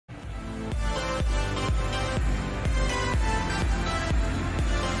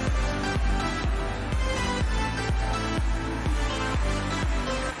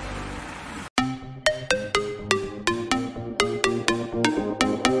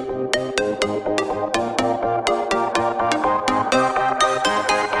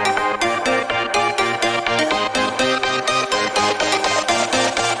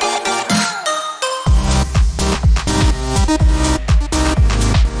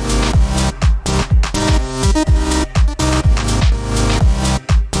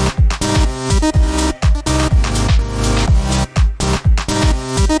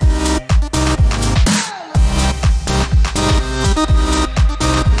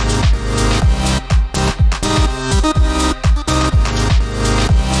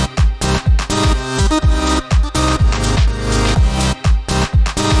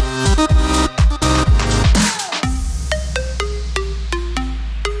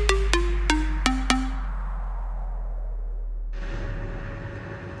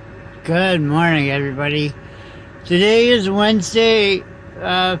Good morning, everybody. Today is Wednesday,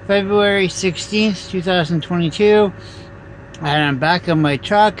 February 16th, 2022, and I'm back on my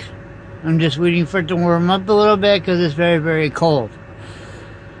truck. I'm just waiting for it to warm up a little bit because it's very, very cold.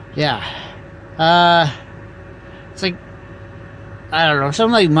 Yeah. It's like, I don't know,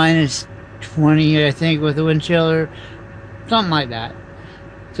 something like minus 20, I think, with the wind chill or something like that.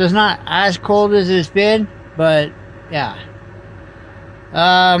 So it's not as cold as it's been, but yeah.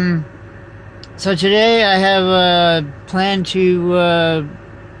 So today I have a plan to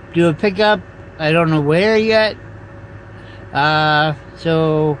do a pickup. I don't know where yet.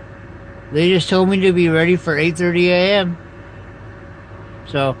 So they just told me to be ready for 8:30 a.m.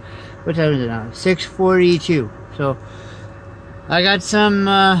 So what time is it now? 6:42. So I got some.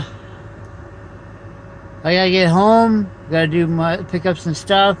 I gotta get home. Gotta do my pick up some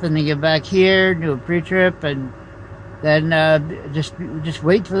stuff, and then get back here, do a pre-trip, and then just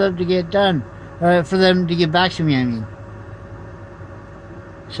wait for them to get done. For them to get back to me, I mean.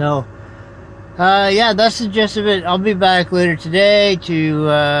 So, yeah, that's the gist of it. I'll be back later today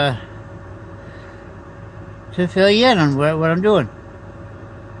to fill you in on what I'm doing.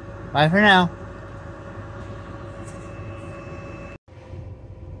 Bye for now.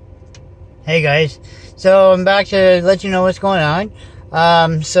 Hey guys, so I'm back to let you know what's going on.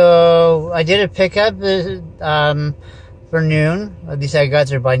 So I did a pickup for noon. At least I got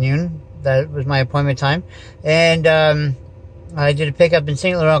there by noon. That was my appointment time. And I did a pickup in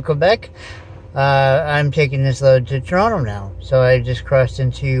St. Laurent, Quebec. I'm taking this load to Toronto now. So I just crossed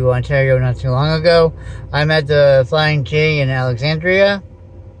into Ontario not too long ago. I'm at the Flying J in Alexandria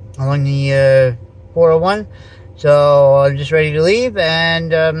along the 401. So I'm just ready to leave.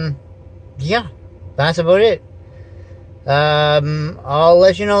 And yeah, that's about it. I'll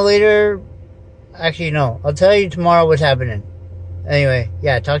let you know later. Actually, no. I'll tell you tomorrow what's happening. Anyway,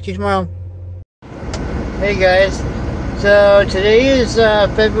 yeah, talk to you tomorrow. Hey guys, so today is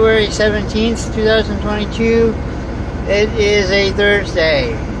February 17th, 2022. It is a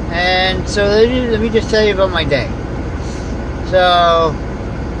Thursday, and so let me just tell you about my day. So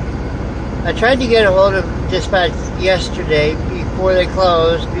I tried to get a hold of dispatch yesterday before they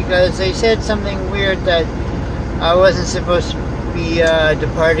closed because they said something weird that I wasn't supposed to be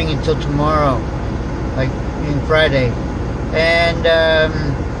departing until tomorrow, like Friday. And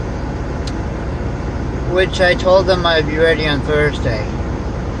which I told them I'd be ready on Thursday.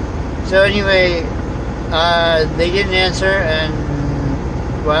 So anyway, they didn't answer, and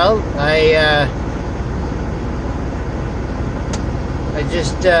well, I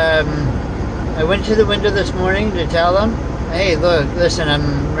just I went to the window this morning to tell them, hey, look, listen,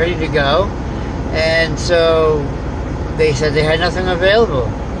 I'm ready to go. And so they said they had nothing available.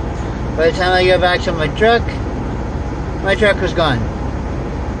 By the time I got back to my truck was gone.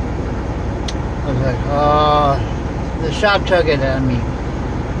 I was like, oh, the shop took it on me.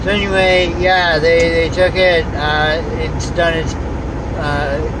 So anyway, yeah, they took it. It's done its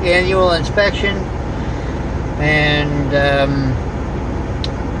annual inspection, and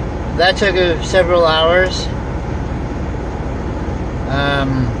that took several hours.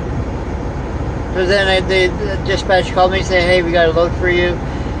 So then the dispatch called me and said, hey, we got a load for you.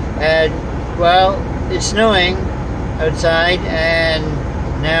 And well, it's snowing outside, and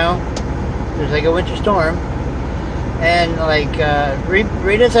now there's like a winter storm, and like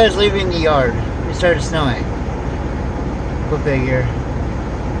right as I was leaving the yard, it started snowing. Go figure.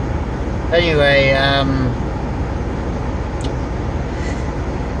 Anyway,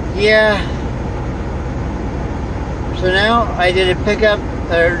 yeah. So now I did a pickup,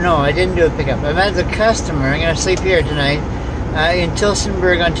 or no, I didn't do a pickup. I'm at the customer. I'm gonna sleep here tonight in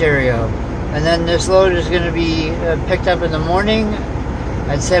Tillsonburg, Ontario. And then this load is going to be picked up in the morning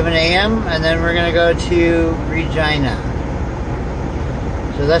at 7 a.m. and then we're going to go to Regina.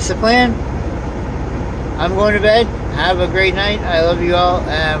 So that's the plan. I'm going to bed. Have a great night. I love you all,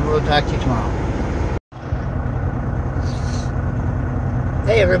 and we'll talk to you tomorrow.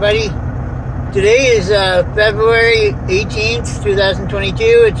 Hey everybody. Today is February 18th, 2022.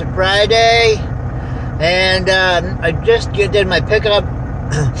 It's a Friday. And I just did my pickup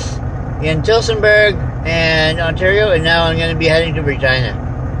in Tillsonburg and Ontario, and now I'm going to be heading to Regina.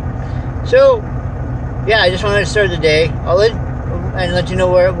 So, yeah, I just wanted to start the day. I'll let you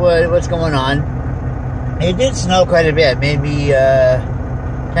know what's going on. It did snow quite a bit, maybe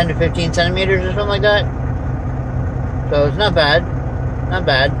 10 to 15 centimeters or something like that. So it's not bad. Not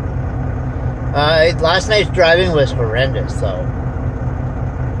bad. Last night's driving was horrendous, though.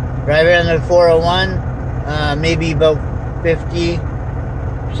 Driving on the 401, maybe about 50,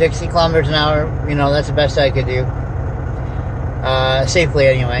 60 kilometers an hour. You know, that's the best I could do. Safely,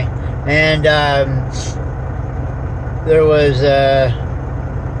 anyway. And there was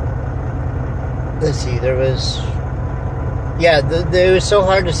let's see, there was, yeah, it was so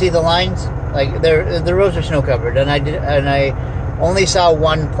hard to see the lines. Like the roads are snow covered, and I only saw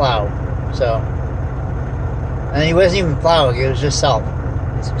one plow. So, and he wasn't even plowing; it was just salt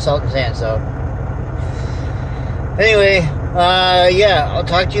and sand. So, anyway, yeah, I'll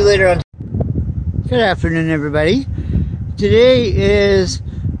talk to you later on. Good afternoon, everybody. Today is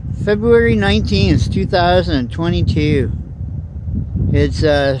February 19th, 2022. It's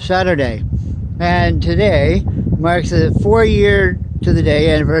Saturday, and today marks the 4-year to the day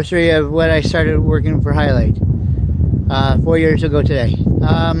anniversary of when I started working for Highlight. 4 years ago today.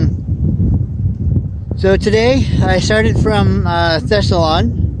 So today I started from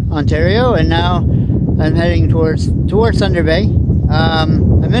Thessalon, Ontario, and now I'm heading towards Thunder Bay.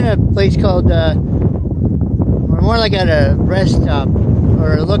 I'm in a place called, or more like at a rest stop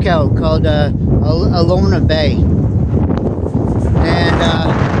or a lookout called Alona Bay. And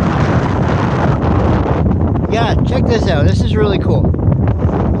yeah, check this out. This is really cool.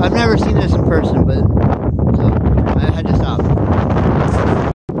 I've never seen this in person, but so I had to stop.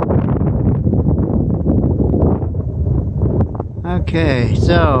 Okay,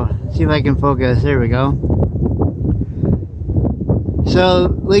 so let's see if I can focus. There we go.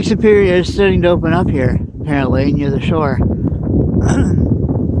 So Lake Superior is starting to open up here, apparently, near the shore.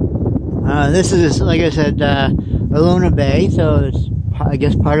 This is, like I said, Alona Bay, so it's, I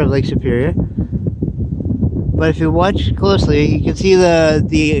guess, part of Lake Superior. But if you watch closely, you can see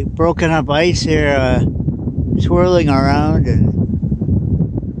the broken up ice here swirling around, and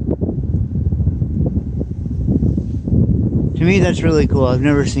to me that's really cool. I've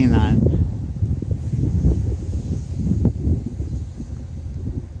never seen that.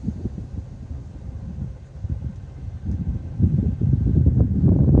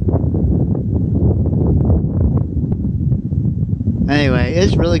 Anyway,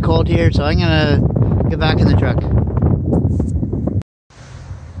 it's really cold here, so I'm gonna get back in the truck.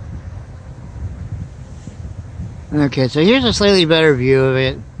 Okay, so here's a slightly better view of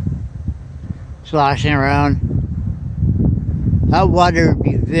it. Sloshing around. That water would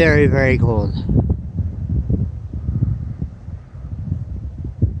be very, very cold.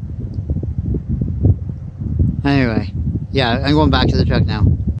 Anyway, yeah, I'm going back to the truck now.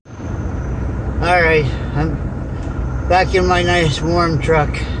 Alright, I'm back in my nice warm truck.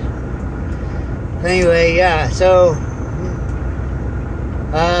 Anyway, yeah, so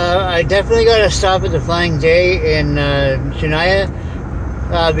I definitely got to stop at the Flying J in Shania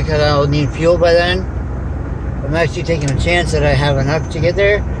because I'll need fuel by then. I'm actually taking a chance that I have enough to get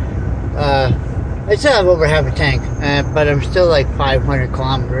there. I still have over half a tank, but I'm still like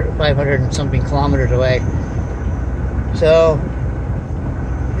 500 and something kilometers away. So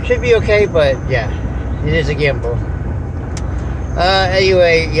it should be okay, but yeah, it is a gamble.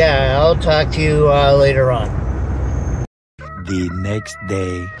 Anyway, yeah, I'll talk to you later on. The next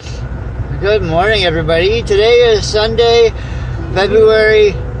day. Good morning, everybody. Today is Sunday,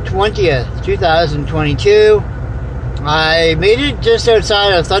 February 20th, 2022. I made it just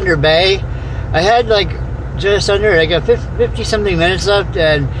outside of Thunder Bay. I had like just under like a 50 something minutes left,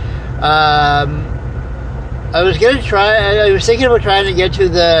 and I was thinking about trying to get to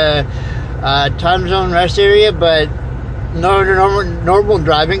the time zone rest area, but normal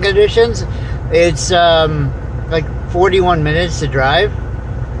driving conditions, it's like 41 minutes to drive,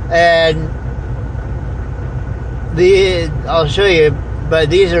 and I'll show you, but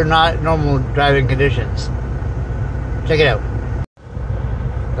these are not normal driving conditions. Check it out.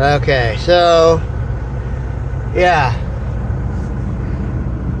 Okay, so yeah,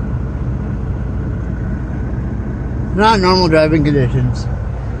 not normal driving conditions.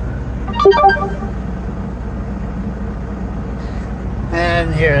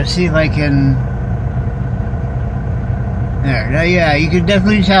 And here, see if I can. There. Now, yeah, you can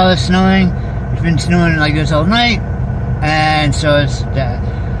definitely tell it's snowing. It's been snowing like this all night, and so it's.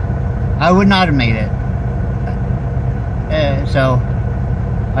 I would not have made it. So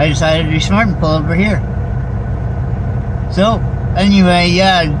I decided to be smart and pull over here. So anyway,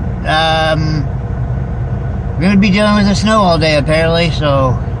 yeah, I'm gonna be dealing with the snow all day apparently.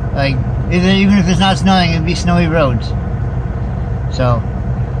 So like, even if it's not snowing, it'd be snowy roads. So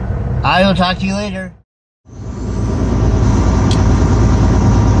I will talk to you later.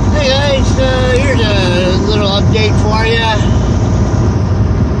 Hey guys, here's a little update for you.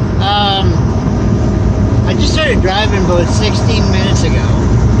 I just started driving about 16 minutes ago,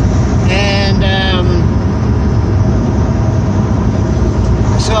 and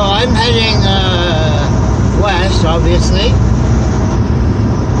so I'm heading west, obviously,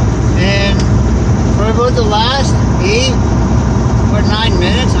 And for about the last 8 or 9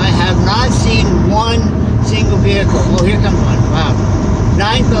 minutes, I have not seen one single vehicle. Oh, here comes one. Wow.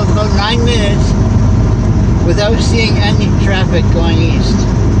 About 9 minutes without seeing any traffic going east.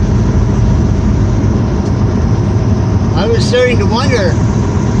 I was starting to wonder,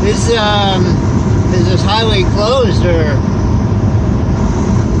 is this highway closed or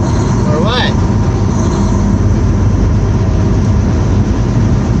what?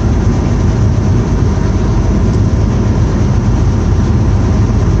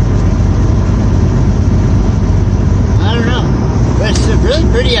 I don't know, but it's really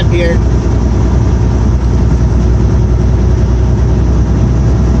pretty up here.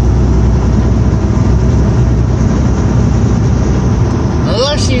 I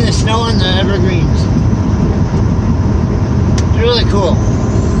love seeing the snow on the evergreens. It's really cool.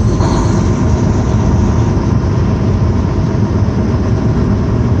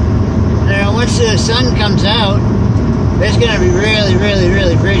 Now, once the sun comes out, it's going to be really, really,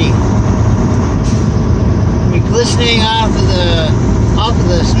 really pretty. It'll be glistening off of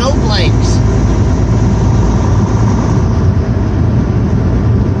the snowflakes.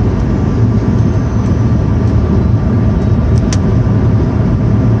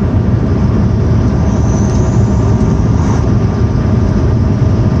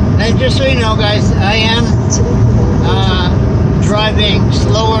 And just so you know, guys, I am driving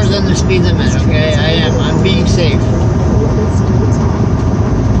slower than the speed limit, okay? I am. I'm being safe.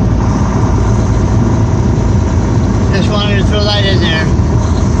 Just wanted to throw that in there.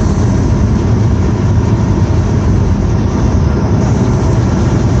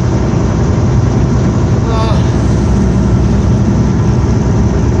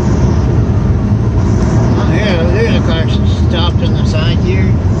 Oh, here, there's a car stopped on the side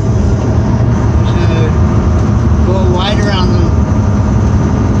here. Go wide around them.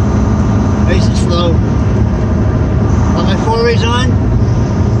 Nice and slow. Got my 4-ways on.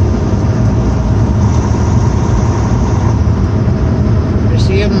 Just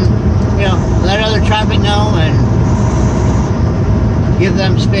see them, you know, let other traffic know and give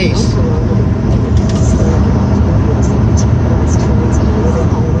them space.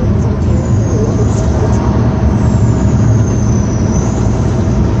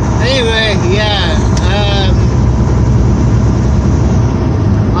 Anyway, yeah.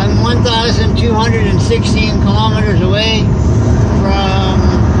 I'm 1,216 kilometers away from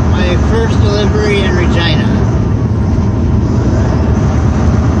my first delivery in Regina.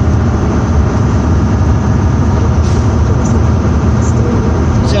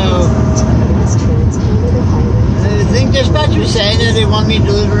 So, I think dispatch was saying that they want me to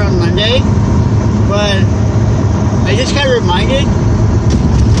deliver on Monday, but I just got reminded,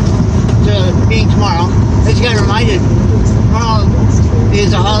 being tomorrow, I just got reminded tomorrow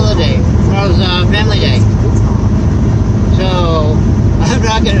is a holiday. Tomorrow's family day. So I'm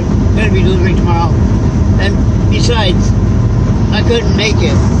not gonna be delivering tomorrow. And besides, I couldn't make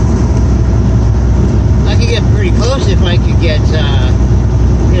it. I could get pretty close if I could get,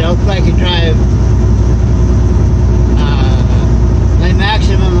 you know, if I could drive my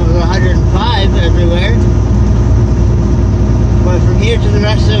maximum of 105 everywhere. But from here to the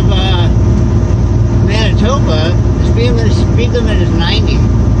rest of Manitoba, the speed limit is 90.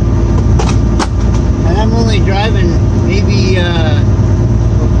 And I'm only driving maybe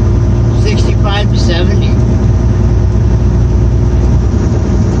 65 to 70.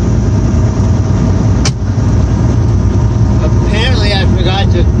 Apparently I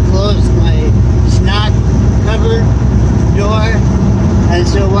forgot to close my snack cupboard door, and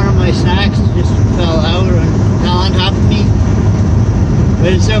so one of my snacks just fell out and fell on top of me.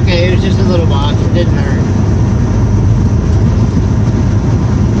 But it's okay, it was just a little box, it didn't hurt.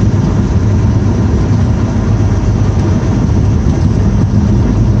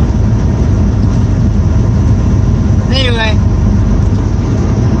 Anyway,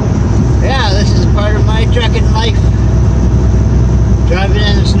 yeah, this is a part of my trucking life. Driving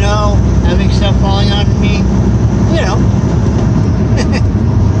in the snow, having stuff falling on me, you know.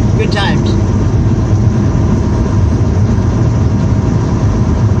 Good times.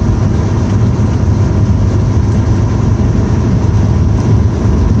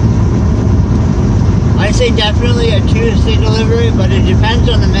 I say definitely a Tuesday delivery, but it depends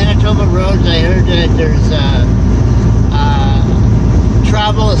on the Manitoba roads. I heard that there's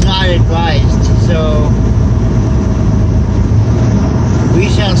travel is not advised, so we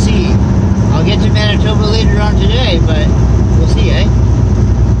shall see. I'll get to Manitoba later on today, but we'll see, eh?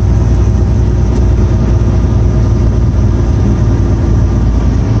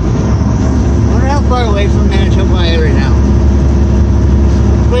 I wonder how far away from Manitoba I am right now.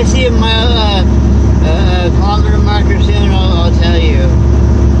 If I see see a mile, kilometer marker soon, I'll tell you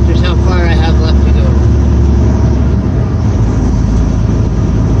just how far I have left to go.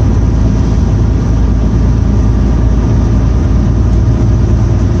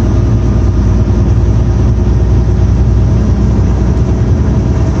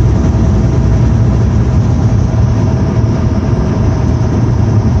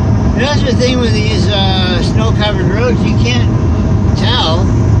 That's the thing with these snow-covered roads, you can't tell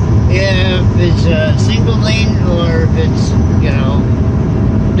if it's a single lane or if it's, you know,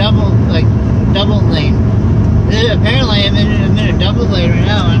 double lane. Apparently I'm in a double lane right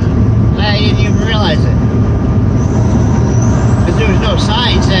now and I didn't even realize it. Because there was no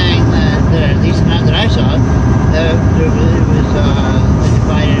sign saying that, at least not that I saw, that it was a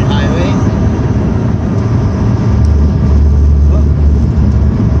divided highway.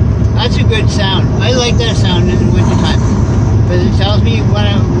 That's a good sound. I like that sound in the wintertime because it tells me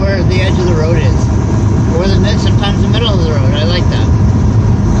where the edge of the road is, or sometimes the middle of the road. I like that.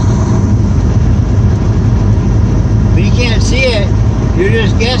 But you can't see it. You're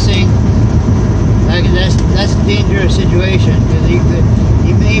just guessing. Like that's a dangerous situation because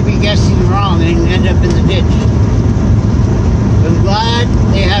you may be guessing wrong and end up in the ditch. I'm glad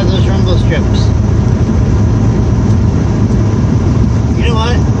they have those rumble strips. You know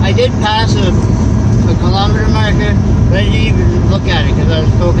what? I did pass a kilometer marker, but I didn't even look at it because I was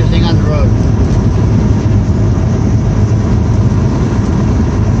focusing on the road.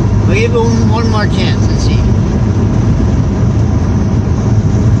 I'll give it one more chance and see.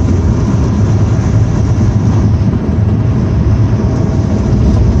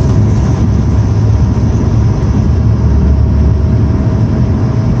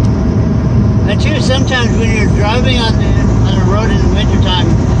 And too, sometimes when you're driving on the road in the wintertime,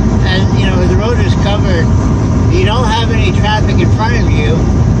 and you know the road is covered, you don't have any traffic in front of you,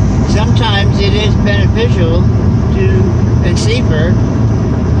 sometimes it is beneficial to, and safer,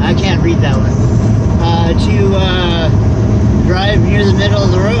 I can't read that one, to drive near the middle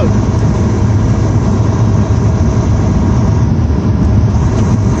of the road.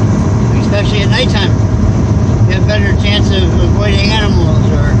 Especially at nighttime. You have a better chance of avoiding animals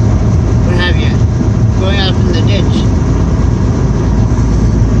or what have you, going off in the ditch.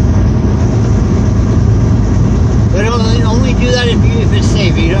 But only do that if it's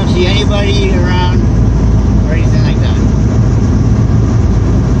safe. If you don't see anybody around or anything like that.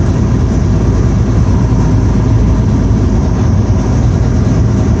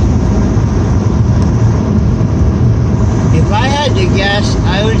 If I had to guess,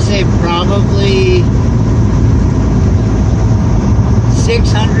 I would say probably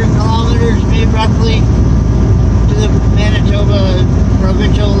 600 kilometers, maybe roughly, to the Manitoba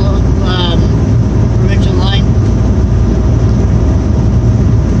provincial line.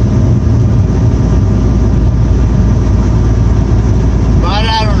 But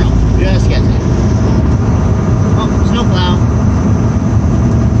I don't know. Just guessing. Oh, snowplow.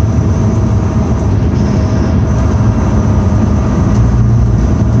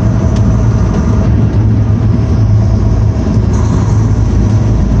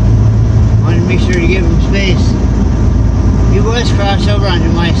 Wanted to make sure to give him space. He was crossed over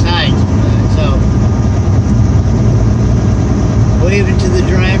onto my side, so waving to the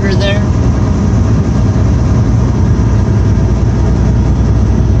driver there.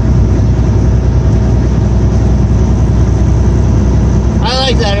 I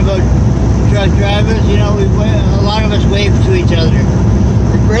like that about truck drivers. You know, a lot of us wave to each other.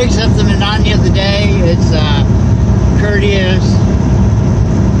 It breaks up the monotony of the day. It's courteous.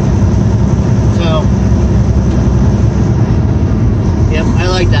 So, yep, I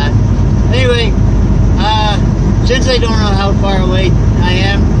like that. Anyway, since I don't know how far away I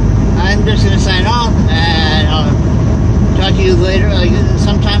am, I'm just going to sign off, and I'll talk to you later, like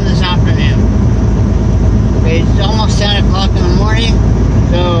sometime this afternoon. Okay, it's almost 10 o'clock in the morning,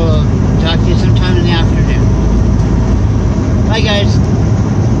 so talk to you sometime in the afternoon. Bye, guys.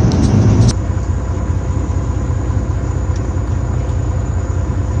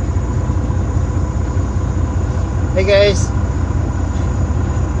 Hey, guys.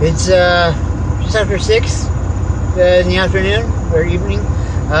 It's just after 6 in the afternoon or evening.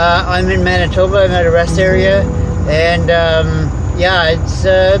 I'm in Manitoba. I'm at a rest area, and yeah, it's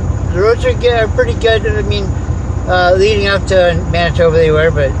the roads are pretty good. I mean, leading up to Manitoba they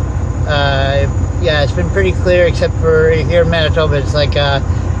were, but yeah, it's been pretty clear except for here in Manitoba. It's like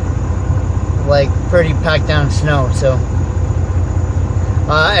pretty packed down snow. So,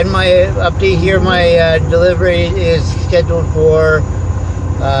 and my update here, my delivery is scheduled for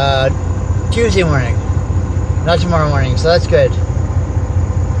Tuesday morning, not tomorrow morning. So that's good.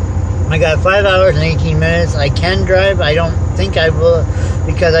 I got 5 hours and 18 minutes. I can drive. I don't think I will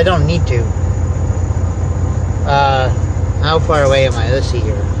because I don't need to. How far away am I? Let's see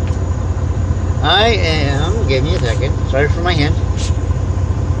here. I am, give me a second. Sorry for my hint.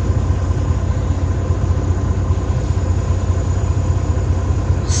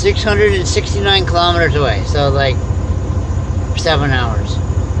 .669 kilometers away. So like 7 hours.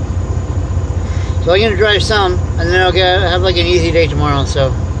 So I'm gonna drive some, and then I'll have like an easy day tomorrow.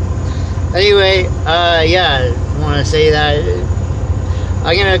 So anyway, yeah, I want to say that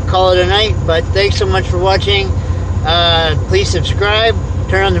I'm gonna call it a night. But thanks so much for watching. Please subscribe,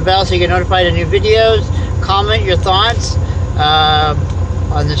 turn on the bell so you get notified of new videos. Comment your thoughts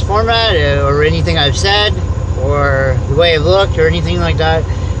on this format or anything I've said or the way I've looked or anything like that.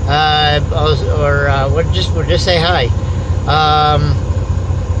 We'll just say hi.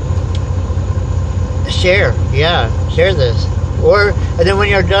 Share this, and then when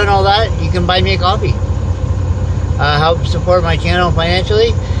you're done all that, you can buy me a coffee. Help support my channel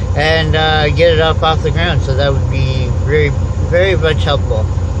financially and get it up off the ground. So that would be very, very much helpful.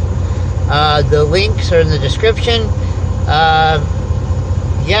 The links are in the description.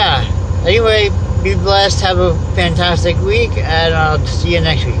 Yeah. Anyway, be blessed. Have a fantastic week, and I'll see you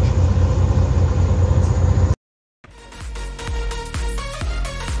next week.